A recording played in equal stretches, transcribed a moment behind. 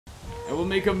I will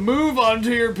make a move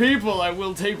onto your people. I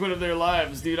will take one of their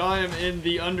lives. Dude, I am in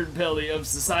the underbelly of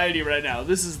society right now.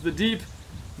 This is the deep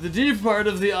part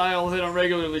of the aisle that I don't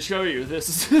regularly show you.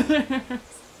 This is...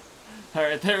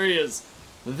 Alright, there he is.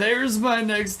 There's my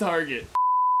next target.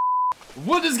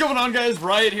 What is going on, guys?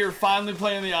 Riot here, finally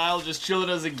playing the aisle, just chilling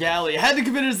as a galley. I had to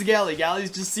commit as a galley.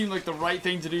 Galleys just seemed like the right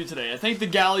thing to do today. I think the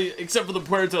galley, except for the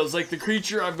Puerto, is like the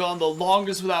creature I've gone the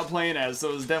longest without playing as,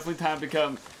 so it's definitely time to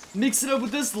come mix it up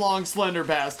with this long, slender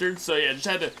bastard. So yeah, just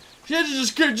had to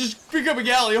just pick up a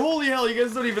galley. Holy hell, you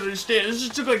guys don't even understand. It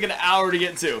just took like an hour to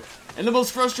get to. And the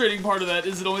most frustrating part of that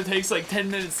is it only takes like 10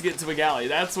 minutes to get to a galley.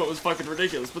 That's what was fucking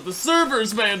ridiculous. But the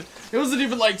servers, man, it wasn't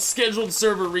even like scheduled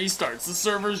server restarts. The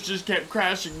servers just kept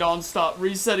crashing non-stop,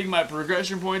 resetting my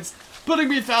progression points, putting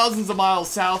me thousands of miles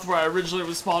south where I originally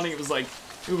was spawning. It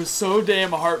was so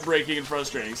damn heartbreaking and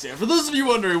frustrating. So yeah, for those of you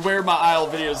wondering where my aisle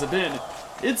videos have been,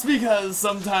 it's because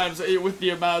sometimes with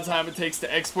the amount of time it takes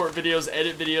to export videos,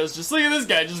 edit videos, just look at this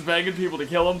guy just begging people to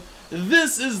kill him.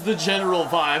 This is the general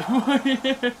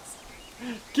vibe.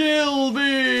 Kill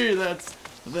me!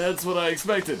 That's what I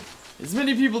expected. As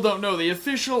many people don't know, the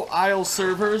official Isle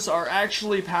servers are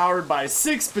actually powered by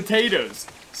 6 potatoes.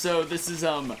 So this is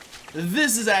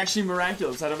actually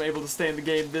miraculous that I'm able to stay in the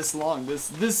game this long,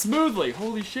 this smoothly.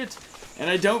 Holy shit. And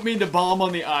I don't mean to bomb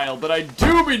on the Isle, but I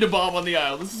do mean to bomb on the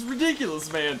Isle. This is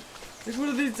ridiculous, man. Like, what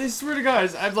are these? I swear to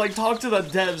guys, I've like talked to the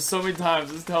devs so many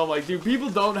times, just tell them like, dude,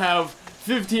 people don't have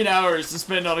 15 hours to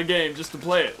spend on a game just to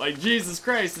play it. Like, Jesus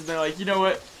Christ. And they're like, you know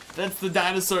what? That's the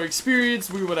dinosaur experience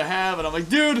we want to have. And I'm like,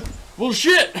 dude, well,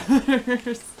 shit.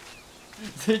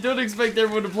 They don't expect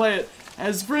everyone to play it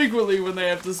as frequently when they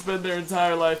have to spend their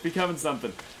entire life becoming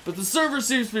something. But the server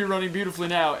seems to be running beautifully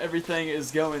now. Everything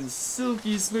is going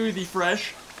silky, smoothie,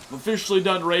 fresh. I'm officially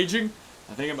done raging.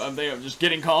 I think I'm just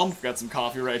getting calm. Got some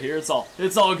coffee right here. It's all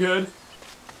good.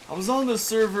 I was on this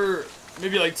server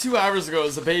maybe like 2 hours ago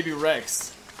as a baby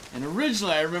Rex, and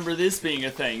originally I remember this being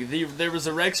a thing. There was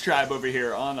a Rex tribe over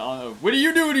here on what are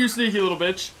you doing, you sneaky little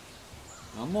bitch?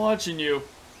 I'm watching you.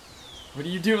 What are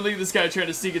you doing? Look at this guy trying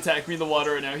to sneak attack me in the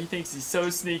water right now. He thinks he's so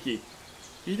sneaky.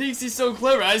 He thinks he's so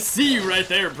clever. I see you right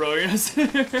there, bro.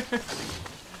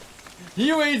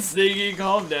 You ain't sneaky.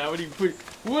 Calm down.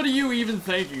 What are you even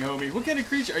thinking, homie? What kind of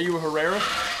creature? Are you a Herrera?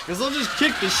 Because I'll just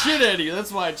kick the shit out of you.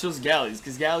 That's why I chose galleys,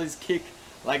 because galleys kick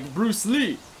like Bruce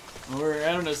Lee. Or,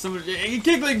 I don't know, somebody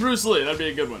kick like Bruce Lee. That'd be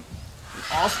a good one.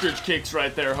 Ostrich kicks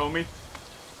right there, homie.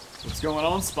 What's going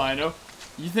on, Spino?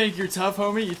 You think you're tough,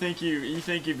 homie? You think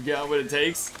you've got what it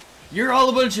takes? You're all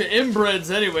a bunch of inbreds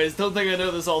anyways. Don't think I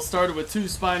know this all started with 2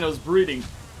 Spinos breeding.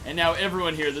 And now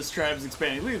everyone here, this tribe's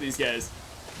expanding. Look at these guys.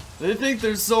 They think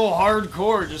they're so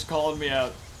hardcore just calling me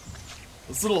out.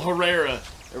 This little Herrera,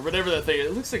 or whatever that thing is.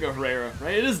 It looks like a Herrera,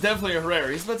 right? It is definitely a Herrera.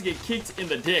 He's about to get kicked in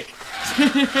the dick.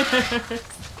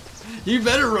 You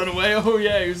better run away. Oh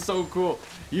yeah, you're so cool.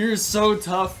 You're so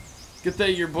tough. Good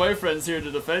thing your boyfriend's here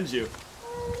to defend you.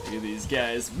 Look at these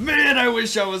guys. Man, I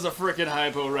wish I was a frickin'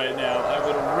 hypo right now. I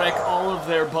would wreck all of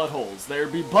their buttholes.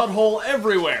 There'd be butthole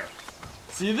everywhere.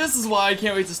 See, this is why I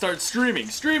can't wait to start streaming.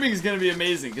 Streaming is going to be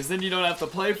amazing, because then you don't have to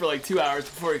play for like 2 hours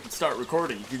before you can start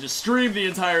recording. You can just stream the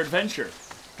entire adventure.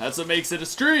 That's what makes it a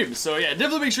stream. So yeah,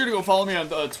 definitely make sure to go follow me on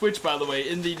Twitch, by the way,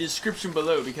 in the description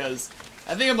below, because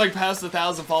I think I'm like past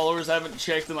 1,000 followers. I haven't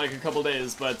checked in like a couple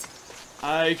days, but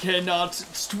I cannot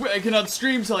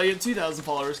stream till I get 2,000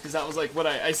 followers, because that was like what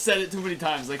I said it too many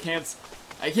times. I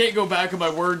can't go back on my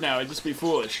word now. I'd just be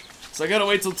foolish. So I gotta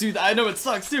wait till I know it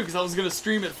sucks too, because I was gonna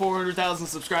stream at 400,000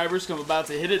 subscribers, because I'm about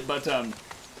to hit it, but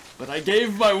I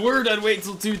gave my word I'd wait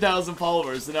till 2,000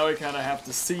 followers, and now I kind of have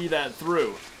to see that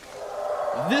through.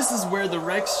 This is where the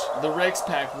Rex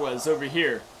pack was, over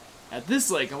here. At this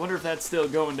lake. I wonder if that's still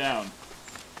going down.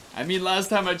 I mean, last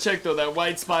time I checked though, that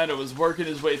white Spino was working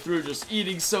his way through, just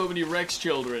eating so many Rex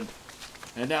children.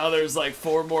 And now there's like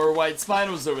 4 more white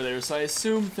Spinos over there, so I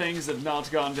assume things have not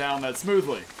gone down that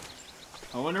smoothly.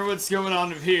 I wonder what's going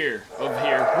on over here.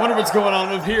 I wonder what's going on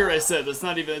over here, I said. That's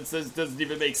not even, that doesn't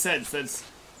even make sense.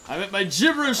 I'm at my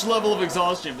gibberish level of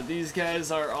exhaustion, but these guys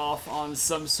are off on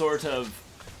some sort of,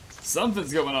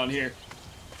 something's going on here.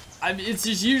 I mean, it's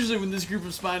just usually when this group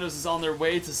of Spinos is on their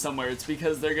way to somewhere, it's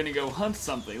because they're gonna go hunt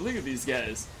something. Look at these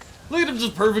guys. Look at them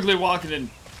just perfectly walking in.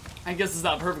 I guess it's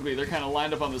not perfectly, they're kind of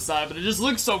lined up on the side, but it just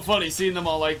looks so funny seeing them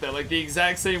all like that. Like the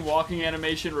exact same walking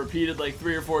animation repeated like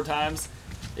 3 or 4 times.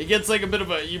 It gets like a bit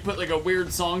of a, you put like a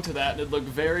weird song to that and it'd look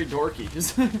very dorky.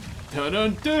 Just dun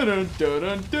dun dun dun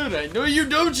dun dun dun. No you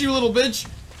don't, you little bitch!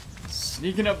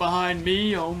 Sneaking up behind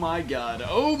me, oh my god.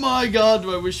 Oh my god,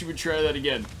 do I wish you would try that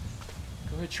again.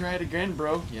 Go do I try it again,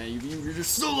 bro? Yeah, you're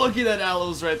just so lucky that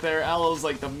Aloe's right there. Aloe's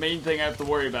like the main thing I have to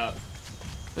worry about.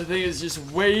 The thing is just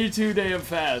way too damn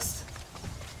fast.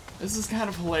 This is kind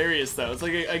of hilarious, though. It's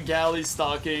like a galley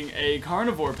stalking a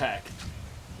carnivore pack.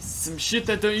 Some shit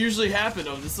that don't usually happen.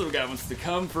 Oh, this little guy wants to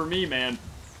come for me, man.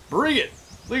 Bring it!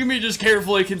 Look at me just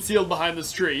carefully concealed behind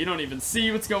this tree. You don't even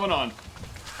see what's going on.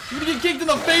 You're gonna get kicked in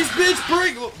the face, bitch!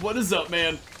 Bring! What is up,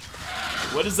 man?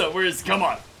 What is up? Where is... Come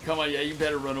on. Come on, yeah, you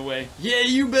better run away. Yeah,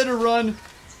 you better run.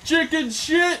 Chicken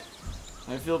shit!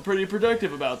 I feel pretty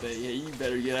productive about that. Yeah, you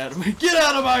better get out of my... Get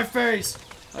out of my face!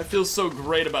 I feel so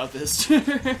great about this. He's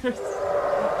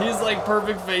like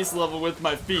perfect face level with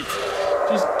my feet.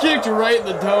 Just kicked right in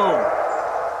the dome.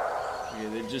 Okay,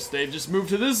 they've just moved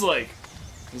to this lake.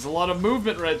 There's a lot of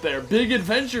movement right there. Big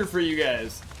adventure for you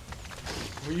guys.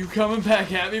 Were you coming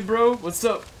back at me, bro? What's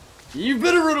up? You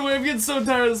better run away. I'm getting so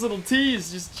tired of this little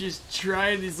tease. Just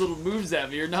trying these little moves at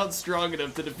me. You're not strong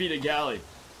enough to defeat a galley.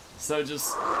 So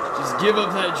just give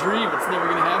up that dream. It's never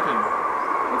gonna happen.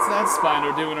 What's that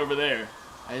Spino doing over there?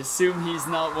 I assume he's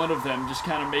not one of them, just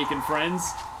kind of making friends.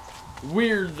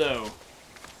 Weird, though.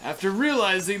 After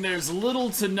realizing there's little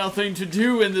to nothing to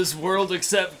do in this world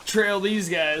except trail these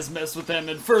guys, mess with them,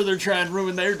 and further try and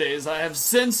ruin their days, I have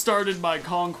since started my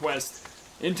conquest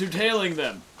into tailing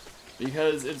them.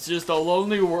 Because it's just a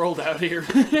lonely world out here.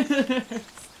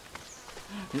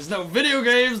 There's no video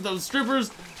games, no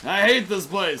strippers. I hate this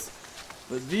place.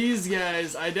 But these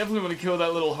guys, I definitely want to kill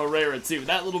that little Herrera too.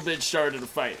 That little bitch started a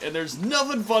fight. And there's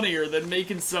nothing funnier than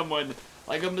making someone,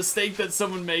 like a mistake that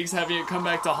someone makes, having it come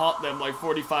back to haunt them like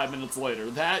 45 minutes later.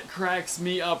 That cracks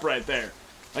me up right there.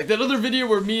 Like that other video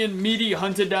where me and Meaty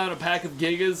hunted down a pack of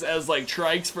Gigas as like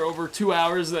trikes for over 2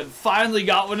 hours and then finally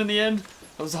got one in the end.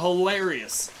 That was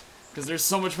hilarious. Because they're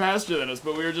so much faster than us,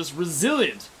 but we were just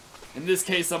resilient. In this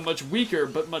case, I'm much weaker,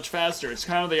 but much faster. It's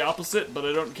kind of the opposite, but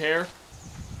I don't care.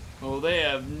 Oh, they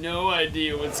have no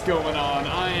idea what's going on.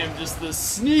 I am just the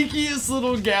sneakiest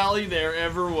little galley there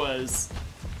ever was.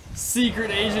 Secret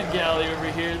agent galley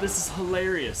over here. This is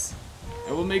hilarious.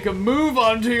 I will make a move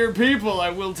onto your people. I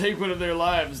will take one of their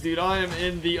lives. Dude, I am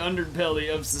in the underbelly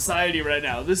of society right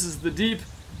now. This is the deep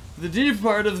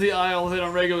part of the aisle that I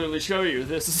don't regularly show you.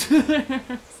 This is...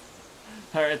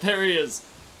 Alright, there he is.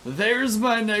 There's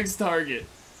my next target.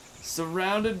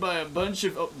 Surrounded by a bunch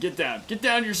of... Oh, get down. Get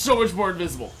down, you're so much more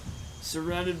invisible.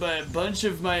 Surrounded by a bunch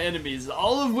of my enemies,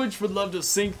 all of which would love to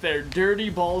sink their dirty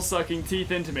ball-sucking teeth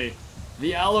into me.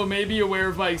 The Aloe may be aware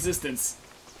of my existence.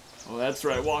 Oh, that's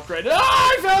right. Walk right...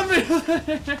 Ah, I found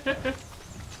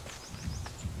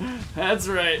me! That's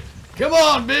right. Come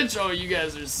on, bitch! Oh, you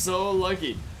guys are so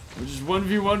lucky. You just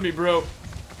 1v1 me, bro.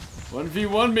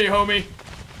 1v1 me, homie.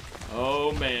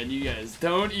 Oh, man, you guys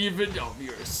don't even... Oh,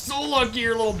 you're so lucky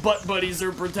your little butt buddies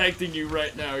are protecting you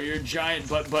right now. Your giant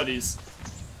butt buddies.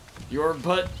 Your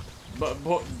butt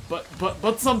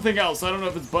something else. I don't know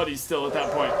if it's buddies still at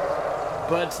that point.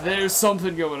 But there's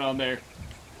something going on there.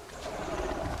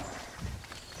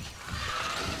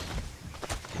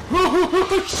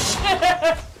 Oh,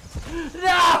 shit!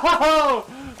 No!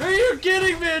 Are you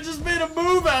kidding me? I just made a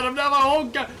move at him. Now my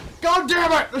whole... God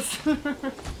damn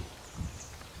it!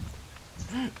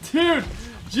 Dude,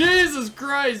 Jesus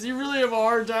Christ, you really have a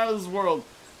hard time in this world.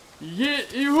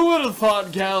 Who would have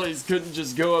thought galleys couldn't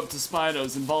just go up to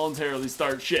Spinos and voluntarily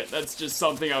start shit? That's just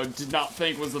something I did not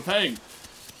think was a thing.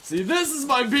 See, this is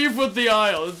my beef with the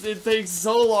aisle. It takes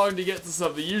so long to get to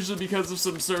something, usually because of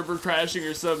some server crashing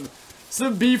or some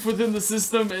beef within the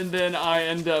system, and then I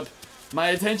end up, my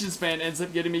attention span ends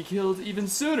up getting me killed even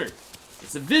sooner.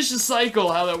 It's a vicious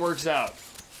cycle how that works out.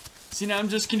 See, now I'm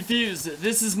just confused.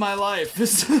 This is my life.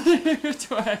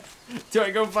 Do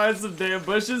I go find some damn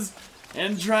bushes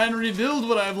and try and rebuild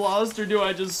what I've lost, or do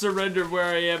I just surrender where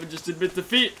I am and just admit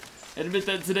defeat and admit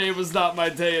that today was not my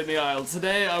day in the aisle?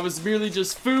 Today I was merely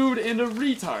just food and a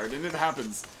retard, and it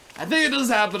happens. I think it does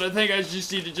happen. I think I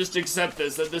just need to just accept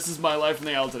this, that this is my life in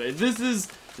the aisle today. This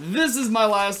is my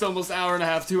last almost hour and a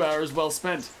half, 2 hours well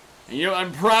spent. And you know,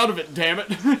 I'm proud of it, damn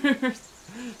it.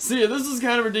 So yeah, this is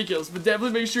kind of ridiculous, but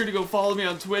definitely make sure to go follow me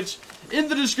on Twitch in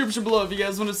the description below if you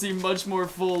guys want to see much more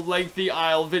full, lengthy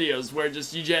aisle videos where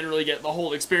just you generally get the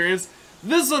whole experience.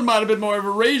 This one might have been more of a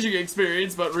raging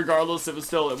experience, but regardless, it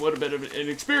would have been an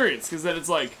experience, because then it's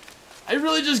like, I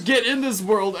really just get in this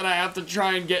world and I have to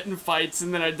try and get in fights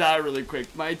and then I die really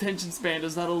quick. My attention span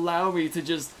does not allow me to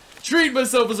just treat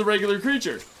myself as a regular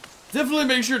creature. Definitely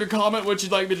make sure to comment what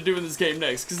you'd like me to do in this game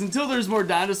next, because until there's more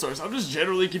dinosaurs, I'm just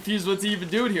generally confused what to even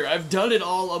do here. I've done it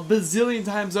all a bazillion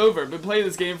times over. I've been playing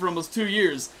this game for almost 2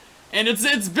 years, and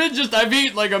it's been just, I've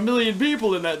eaten like 1 million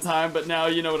people in that time, but now,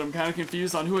 you know what, I'm kind of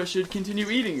confused on who I should continue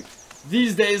eating.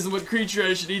 these days and what creature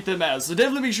I should eat them as. So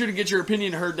definitely be sure to get your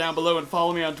opinion heard down below and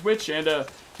follow me on Twitch. And yeah,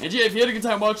 if you had a good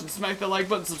time watching, smack that like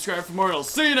button, subscribe for more, and I'll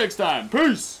see you next time.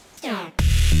 Peace!